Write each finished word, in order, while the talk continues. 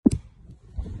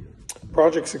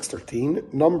Project 613,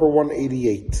 number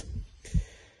 188.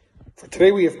 For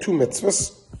today we have two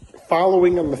mitzvahs,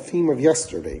 following on the theme of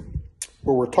yesterday,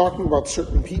 where we're talking about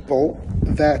certain people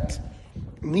that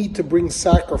need to bring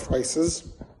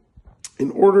sacrifices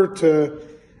in order to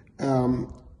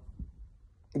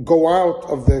go out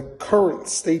of the current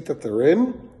state that they're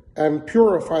in and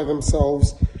purify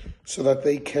themselves so that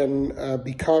they can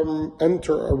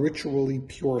enter a ritually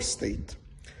pure state.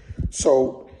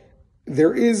 So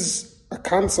there is a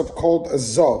concept called a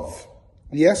zav.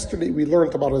 Yesterday we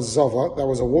learned about a zava, that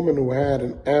was a woman who had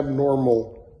an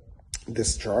abnormal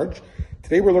discharge.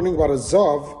 Today we're learning about a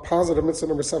zav, positive mitzvah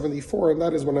number 74, and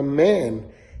that is when a man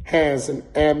has an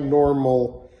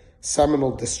abnormal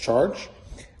seminal discharge.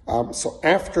 So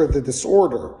after the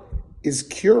disorder is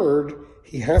cured,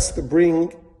 he has to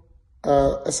bring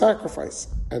a sacrifice.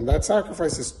 And that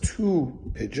sacrifice is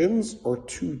 2 pigeons or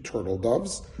 2 turtle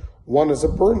doves. One as a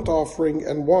burnt offering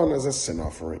and one as a sin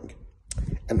offering.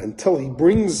 And until he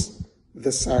brings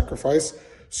the sacrifice,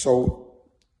 so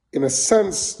in a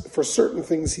sense, for certain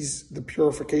things, the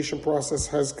purification process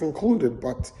has concluded,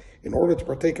 but in order to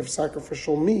partake of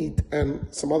sacrificial meat and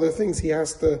some other things, he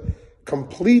has to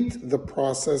complete the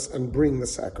process and bring the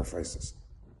sacrifices.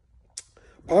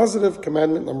 Positive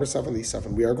commandment number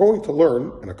 77. We are going to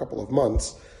learn in a couple of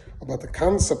months about the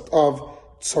concept of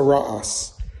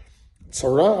tzara'as.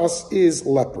 Tzara'as is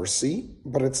leprosy,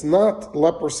 but it's not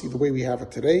leprosy the way we have it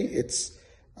today. It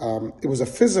was a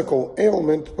physical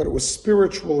ailment, but it was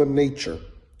spiritual in nature.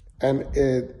 And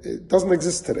it doesn't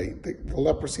exist today, the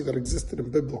leprosy that existed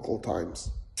in biblical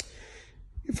times.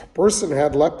 If a person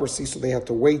had leprosy, so they had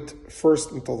to wait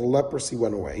first until the leprosy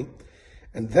went away,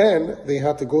 and then they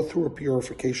had to go through a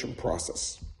purification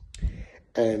process.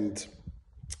 And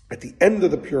at the end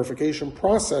of the purification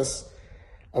process,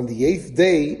 on the 8th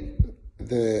day,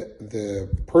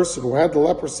 the person who had the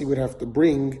leprosy would have to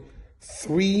bring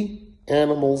 3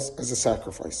 animals as a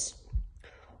sacrifice.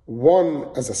 1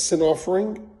 as a sin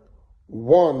offering,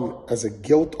 1 as a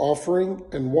guilt offering,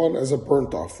 and 1 as a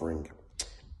burnt offering,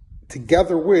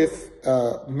 together with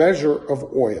a measure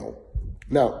of oil.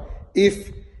 Now,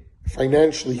 if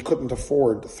financially he couldn't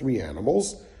afford 3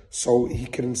 animals, so he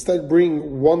could instead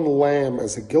bring 1 lamb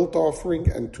as a guilt offering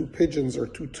and 2 pigeons or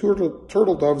 2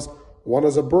 turtle doves, 1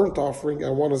 as a burnt offering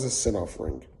and 1 as a sin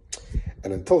offering.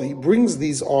 And until he brings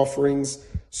these offerings,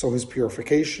 so his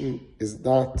purification is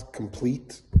not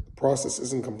complete, the process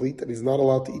isn't complete, and he's not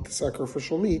allowed to eat the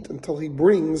sacrificial meat until he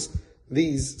brings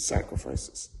these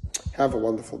sacrifices. Have a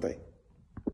wonderful day.